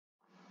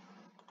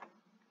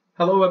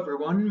Hello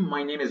everyone,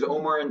 my name is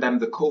Omar and I'm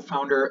the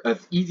co-founder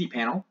of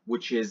EasyPanel,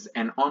 which is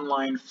an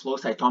online flow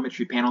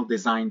cytometry panel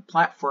design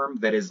platform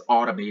that is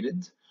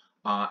automated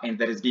and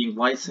that is being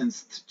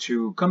licensed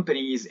to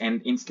companies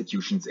and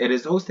institutions. It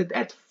is hosted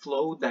at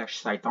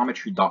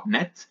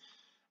flow-cytometry.net.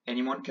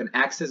 Anyone can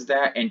access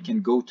that and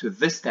can go to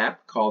this tab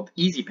called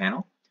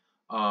EasyPanel,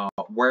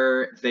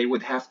 where they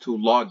would have to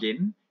log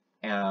in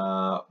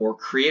or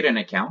create an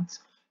account.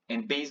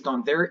 And based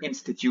on their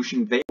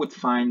institution, they would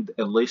find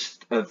a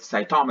list of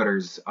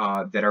cytometers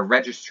that are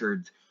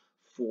registered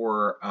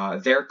for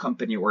their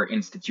company or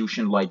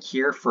institution, like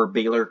here for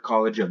Baylor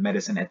College of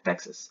Medicine at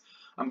Texas.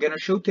 I'm going to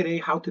show today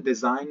how to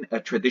design a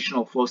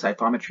traditional flow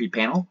cytometry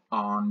panel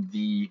on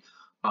the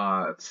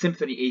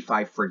Symphony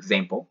A5, for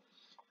example.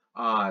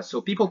 So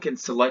people can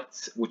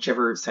select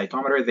whichever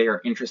cytometer they are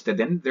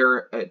interested in.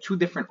 There are two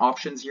different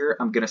options here.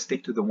 I'm going to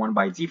stick to the one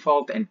by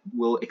default and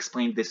we'll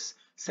explain this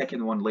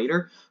second one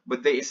later,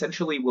 but they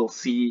essentially will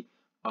see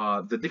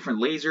the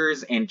different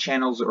lasers and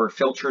channels or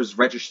filters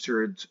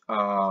registered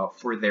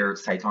for their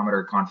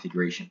cytometer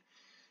configuration.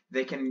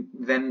 They can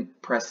then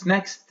press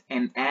next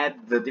and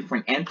add the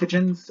different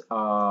antigens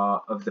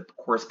of the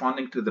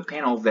corresponding to the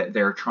panel that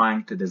they're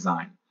trying to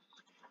design.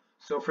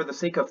 So for the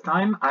sake of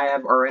time, I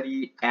have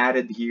already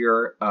added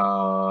here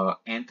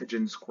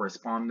antigens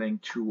corresponding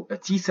to a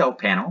T-cell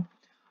panel.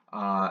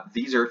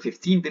 These are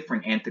 15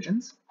 different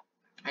antigens.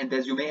 And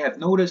as you may have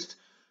noticed,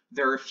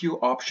 there are a few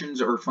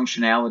options or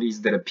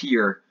functionalities that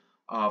appear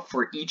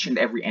for each and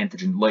every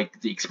antigen,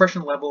 like the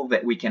expression level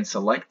that we can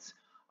select.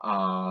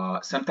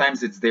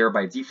 Sometimes it's there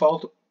by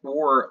default,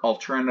 or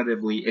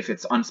alternatively, if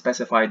it's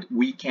unspecified,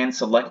 we can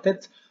select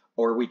it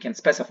or we can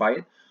specify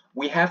it.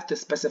 We have to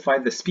specify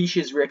the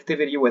species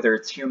reactivity, whether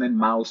it's human,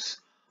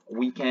 mouse.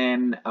 We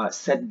can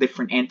set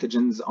different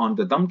antigens on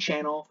the dump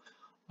channel.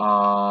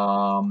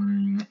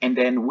 And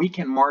then we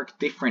can mark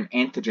different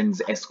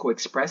antigens as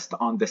co-expressed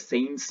on the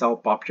same cell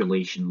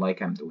population,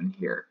 like I'm doing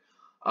here.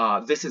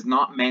 This is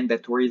not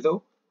mandatory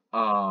though,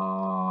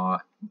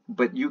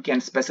 but you can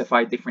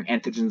specify different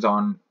antigens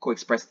on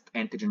co-expressed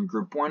antigen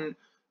group 1,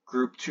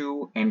 group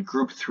 2, and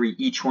group 3,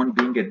 each one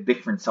being a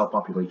different cell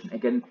population.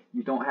 Again,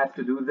 you don't have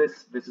to do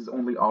this. This is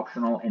only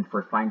optional and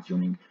for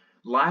fine-tuning.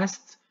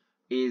 Last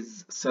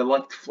is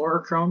select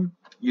Fluorochrome.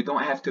 You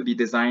don't have to be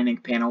designing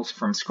panels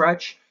from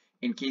scratch.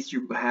 In case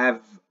you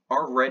have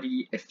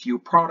already a few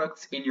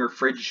products in your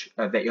fridge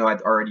that you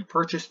had already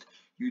purchased,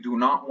 you do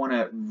not want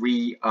to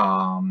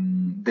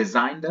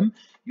redesign them.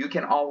 You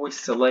can always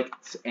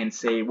select and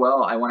say,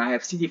 well, I want to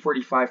have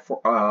CD45 for,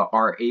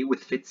 RA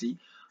with FITC.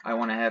 I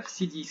want to have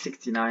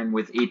CD69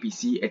 with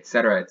APC,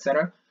 etc.,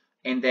 etc.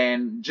 And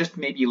then just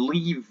maybe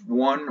leave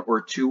one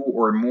or two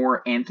or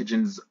more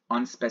antigens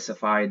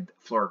unspecified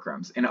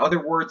fluorochromes. In other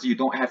words, you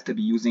don't have to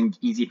be using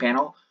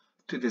EasyPanel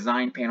to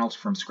design panels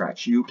from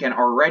scratch. You can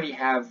already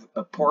have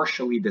a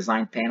partially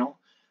designed panel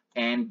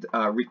and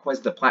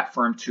request the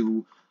platform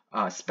to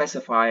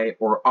specify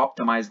or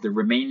optimize the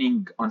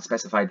remaining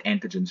unspecified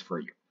antigens for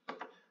you.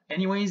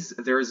 Anyways,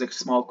 there is a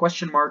small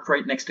question mark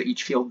right next to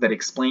each field that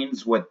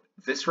explains what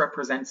this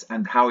represents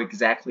and how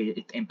exactly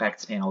it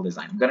impacts panel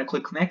design. I'm going to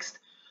click next.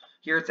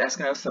 Here it's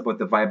asking us about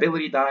the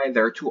viability die.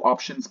 There are two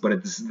options, but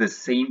it's the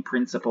same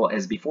principle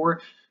as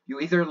before. You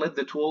either let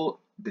the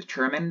tool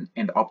determine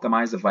and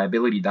optimize a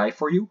viability die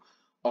for you.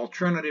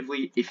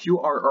 Alternatively, if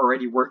you are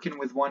already working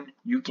with one,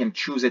 you can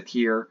choose it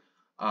here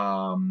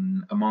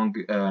among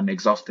an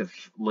exhaustive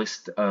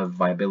list of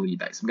viability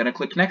dies. I'm going to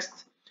click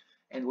next.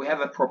 And we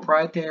have a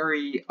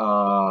proprietary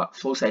flow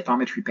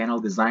cytometry panel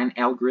design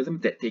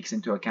algorithm that takes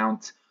into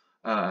account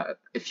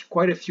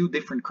quite a few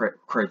different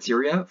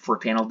criteria for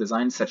panel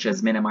design, such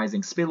as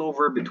minimizing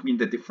spillover between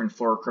the different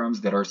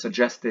fluorochromes that are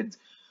suggested,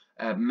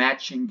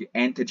 matching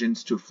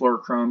antigens to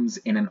fluorochromes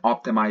in an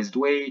optimized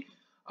way,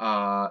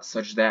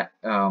 such that,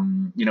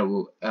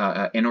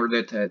 in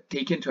order to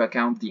take into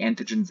account the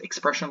antigen's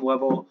expression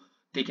level,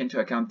 take into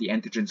account the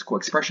antigen's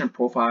co-expression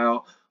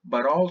profile,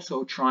 but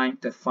also trying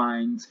to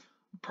find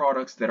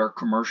products that are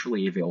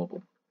commercially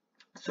available.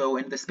 So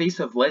in the space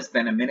of less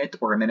than a minute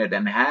or a minute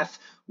and a half,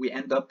 we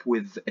end up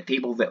with a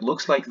table that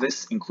looks like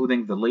this,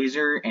 including the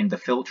laser and the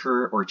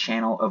filter or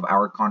channel of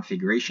our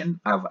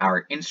configuration, of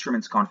our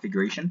instrument's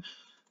configuration,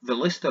 the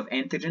list of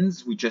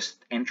antigens we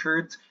just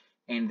entered,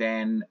 and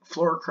then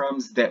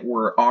fluorochromes that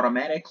were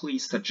automatically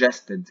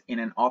suggested in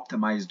an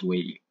optimized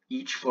way,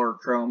 each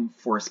fluorochrome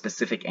for a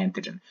specific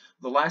antigen.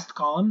 The last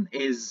column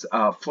is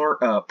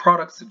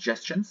product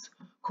suggestions,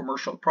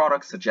 commercial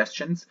product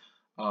suggestions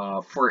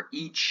for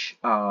each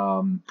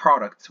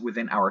product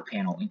within our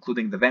panel,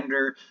 including the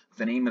vendor,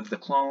 the name of the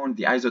clone,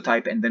 the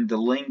isotype, and then the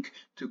link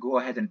to go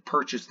ahead and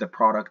purchase the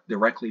product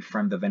directly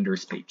from the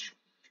vendor's page.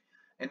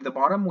 In the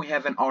bottom, we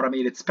have an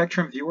automated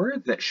spectrum viewer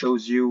that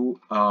shows you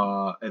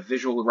a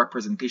visual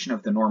representation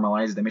of the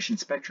normalized emission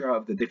spectra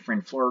of the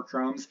different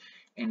fluorochromes,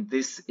 and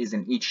this is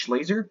in each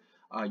laser.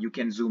 You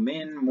can zoom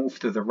in, move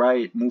to the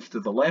right, move to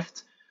the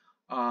left.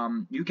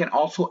 You can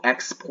also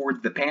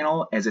export the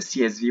panel as a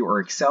CSV or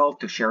Excel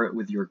to share it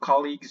with your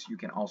colleagues. You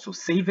can also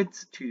save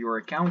it to your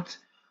account.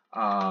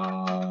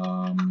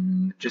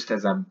 just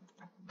as I've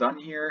done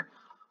here.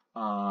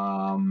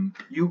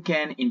 You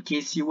can, in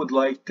case you would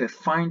like to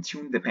fine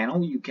tune the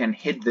panel, you can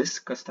hit this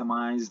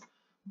customized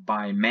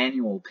by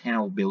manual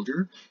panel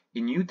builder. A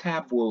new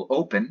tab will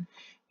open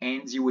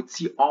and you would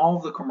see all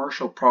the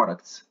commercial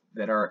products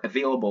that are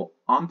available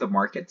on the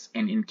market.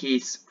 And in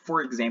case,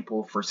 for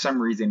example, for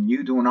some reason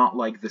you do not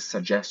like the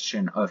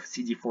suggestion of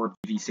CD4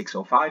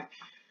 BV605,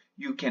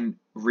 you can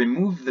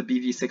remove the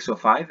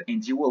BV605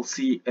 and you will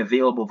see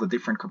available the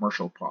different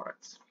commercial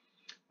products.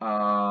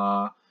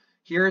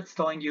 Here it's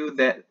telling you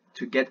that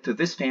to get to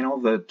this panel,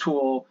 the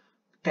tool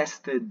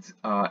tested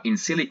in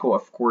silico,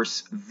 of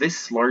course,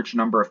 this large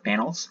number of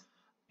panels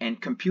and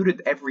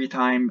computed every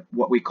time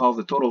what we call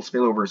the total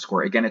spillover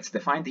score. Again, it's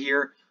defined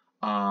here,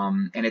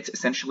 and it's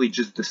essentially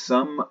just the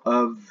sum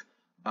of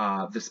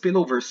the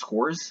spillover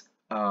scores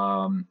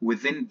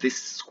within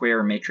this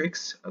square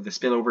matrix, the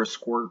spillover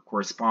score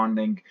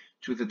corresponding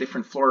to the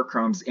different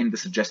fluorochromes in the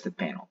suggested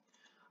panel.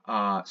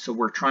 So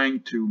we're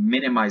trying to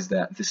minimize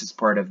that. This is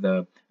part of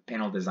the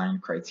panel design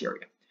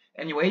criteria.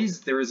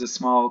 Anyways, there is a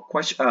small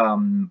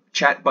question,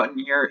 chat button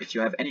here. If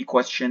you have any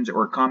questions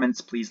or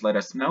comments, please let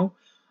us know,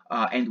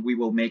 and we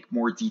will make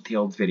more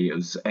detailed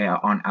videos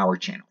on our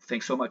channel.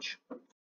 Thanks so much.